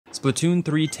Splatoon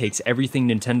 3 takes everything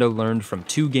Nintendo learned from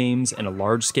 2 games and a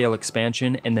large-scale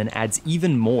expansion and then adds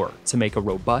even more to make a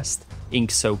robust,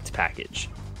 ink-soaked package.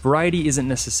 Variety isn't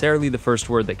necessarily the first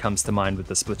word that comes to mind with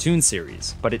the Splatoon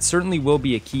series, but it certainly will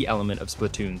be a key element of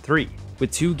Splatoon 3.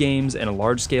 With 2 games and a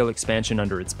large-scale expansion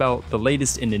under its belt, the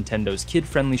latest in Nintendo's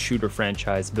kid-friendly shooter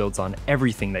franchise builds on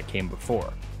everything that came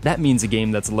before. That means a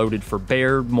game that's loaded for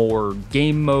bear, more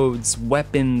game modes,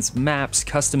 weapons, maps,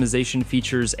 customization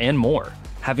features, and more.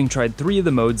 Having tried 3 of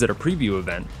the modes at a preview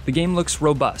event, the game looks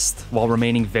robust, while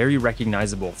remaining very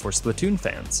recognizable for Splatoon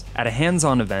fans. At a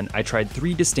hands-on event, I tried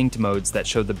 3 distinct modes that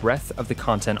show the breadth of the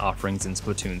content offerings in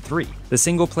Splatoon 3. The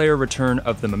single-player return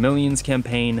of the Mammalians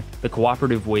campaign, the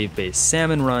cooperative wave-based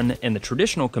Salmon Run, and the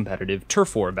traditional competitive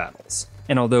Turf War battles.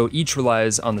 And although each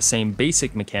relies on the same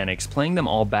basic mechanics, playing them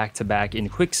all back-to-back in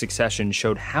quick succession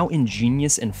showed how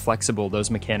ingenious and flexible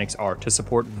those mechanics are to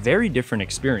support very different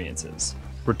experiences.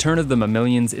 Return of the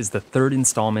Mammalians is the 3rd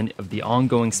installment of the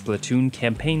ongoing Splatoon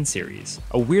campaign series,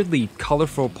 a weirdly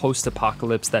colorful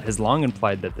post-apocalypse that has long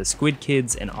implied that the Squid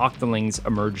Kids and Octolings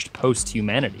emerged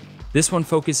post-humanity. This one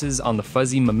focuses on the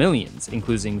fuzzy Mammalians,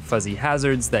 including fuzzy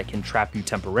hazards that can trap you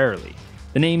temporarily.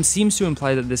 The name seems to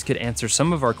imply that this could answer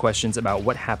some of our questions about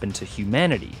what happened to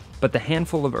humanity, but the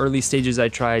handful of early stages I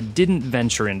tried didn't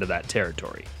venture into that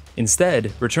territory.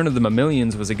 Instead, Return of the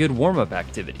Mammalians was a good warm-up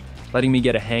activity, letting me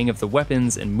get a hang of the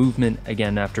weapons and movement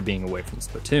again after being away from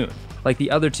Splatoon. Like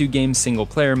the other 2 games'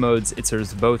 single-player modes, it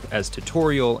serves both as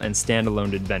tutorial and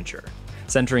standalone adventure,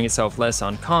 centering itself less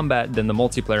on combat than the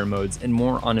multiplayer modes and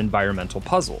more on environmental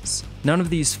puzzles. None of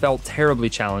these felt terribly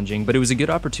challenging, but it was a good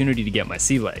opportunity to get my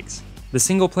sea legs. The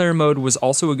single-player mode was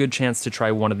also a good chance to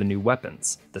try one of the new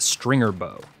weapons, the Stringer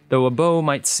Bow. Though a bow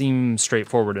might seem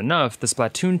straightforward enough, the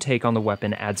Splatoon take on the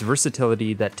weapon adds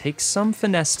versatility that takes some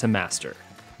finesse to master,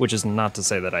 which is not to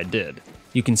say that I did.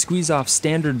 You can squeeze off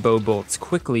standard bow bolts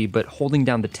quickly, but holding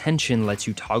down the tension lets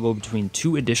you toggle between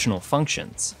 2 additional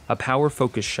functions, a power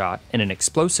focus shot and an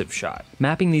explosive shot.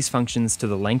 Mapping these functions to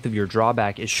the length of your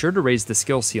drawback is sure to raise the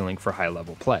skill ceiling for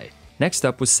high-level play. Next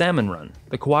up was Salmon Run,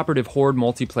 the cooperative horde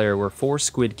multiplayer where 4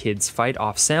 squid kids fight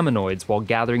off salmonoids while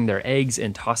gathering their eggs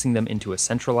and tossing them into a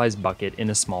centralized bucket in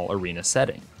a small arena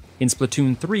setting. In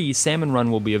Splatoon 3, Salmon Run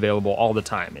will be available all the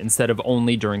time, instead of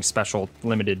only during special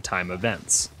limited time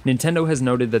events. Nintendo has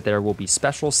noted that there will be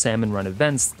special Salmon Run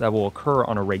events that will occur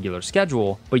on a regular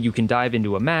schedule, but you can dive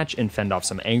into a match and fend off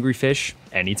some angry fish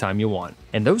anytime you want.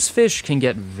 And those fish can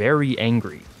get very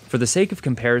angry. For the sake of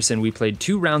comparison, we played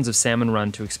 2 rounds of Salmon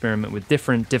Run to experiment with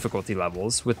different difficulty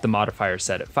levels, with the modifier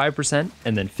set at 5%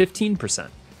 and then 15%.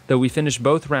 Though we finished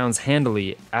both rounds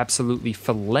handily, absolutely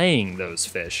filleting those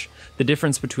fish, the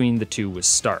difference between the 2 was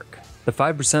stark. The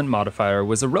 5% modifier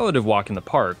was a relative walk in the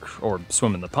park, or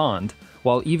swim in the pond,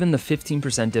 while even the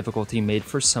 15% difficulty made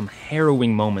for some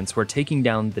harrowing moments where taking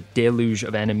down the deluge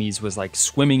of enemies was like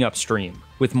swimming upstream,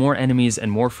 with more enemies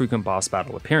and more frequent boss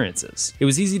battle appearances. It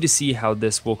was easy to see how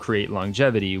this will create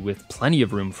longevity, with plenty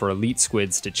of room for elite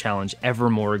squids to challenge ever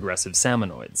more aggressive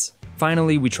salmonoids.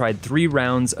 Finally, we tried 3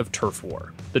 rounds of Turf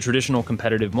War, the traditional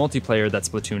competitive multiplayer that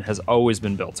Splatoon has always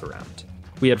been built around.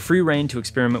 We had free reign to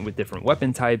experiment with different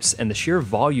weapon types, and the sheer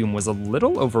volume was a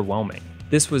little overwhelming.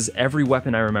 This was every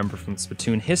weapon I remember from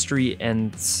Splatoon history,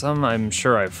 and some I'm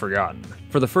sure I've forgotten.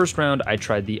 For the first round, I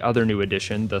tried the other new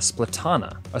addition, the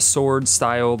Splatana, a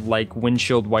sword-styled like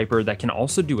windshield wiper that can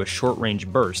also do a short-range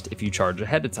burst if you charge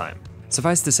ahead of time.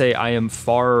 Suffice to say, I am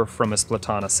far from a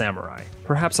Splatana samurai.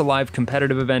 Perhaps a live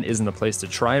competitive event isn't the place to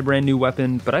try a brand new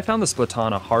weapon, but I found the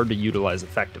Splatana hard to utilize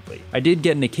effectively. I did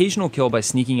get an occasional kill by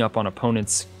sneaking up on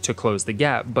opponents to close the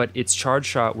gap, but its charge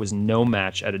shot was no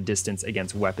match at a distance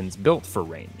against weapons built for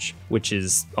range, which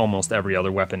is almost every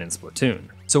other weapon in Splatoon.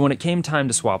 So when it came time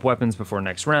to swap weapons before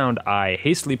next round, I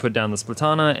hastily put down the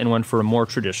Splatana and went for a more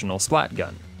traditional splat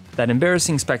gun. That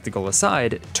embarrassing spectacle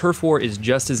aside, Turf War is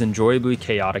just as enjoyably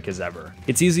chaotic as ever.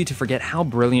 It's easy to forget how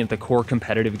brilliant the core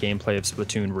competitive gameplay of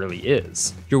Splatoon really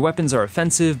is. Your weapons are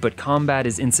offensive, but combat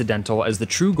is incidental, as the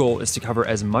true goal is to cover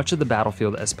as much of the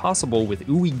battlefield as possible with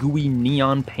ooey gooey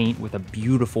neon paint with a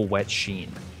beautiful wet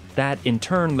sheen. That, in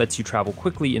turn, lets you travel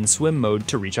quickly in swim mode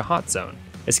to reach a hot zone,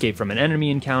 escape from an enemy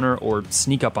encounter, or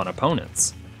sneak up on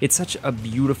opponents. It's such a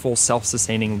beautiful,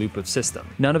 self-sustaining loop of system.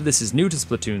 None of this is new to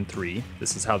Splatoon 3,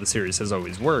 this is how the series has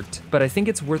always worked, but I think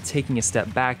it's worth taking a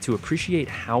step back to appreciate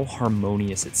how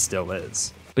harmonious it still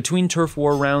is. Between Turf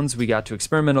War rounds, we got to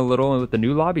experiment a little with the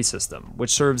new lobby system,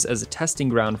 which serves as a testing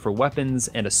ground for weapons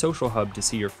and a social hub to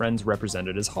see your friends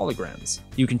represented as holograms.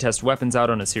 You can test weapons out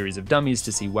on a series of dummies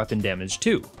to see weapon damage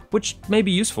too, which may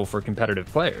be useful for competitive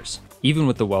players. Even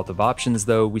with the wealth of options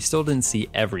though, we still didn't see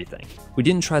everything. We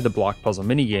didn't try the block puzzle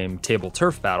minigame Table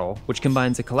Turf Battle, which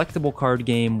combines a collectible card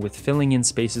game with filling in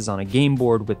spaces on a game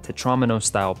board with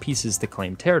Tetramino-style pieces to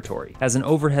claim territory. As an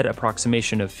overhead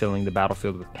approximation of filling the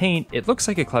battlefield with paint, it looks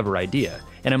like a clever idea,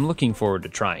 and I'm looking forward to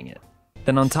trying it.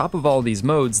 Then on top of all these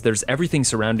modes, there's everything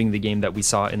surrounding the game that we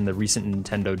saw in the recent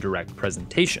Nintendo Direct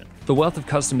presentation. The wealth of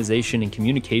customization and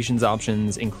communications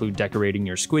options include decorating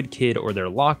your Squid Kid or their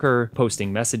locker,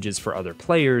 posting messages for other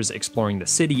players, exploring the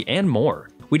city, and more.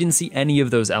 We didn't see any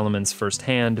of those elements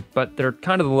firsthand, but they're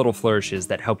kind of the little flourishes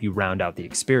that help you round out the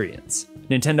experience.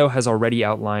 Nintendo has already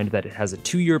outlined that it has a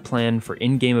 2-year plan for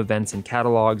in-game events and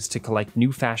catalogs to collect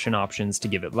new fashion options to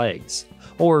give it legs.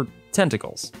 Or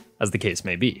tentacles, as the case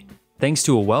may be. Thanks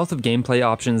to a wealth of gameplay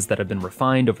options that have been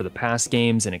refined over the past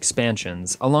games and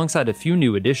expansions, alongside a few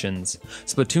new additions,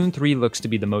 Splatoon 3 looks to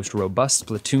be the most robust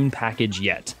Splatoon package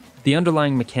yet. The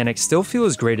underlying mechanics still feel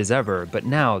as great as ever, but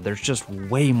now there's just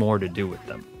way more to do with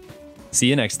them. See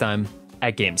you next time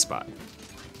at GameSpot.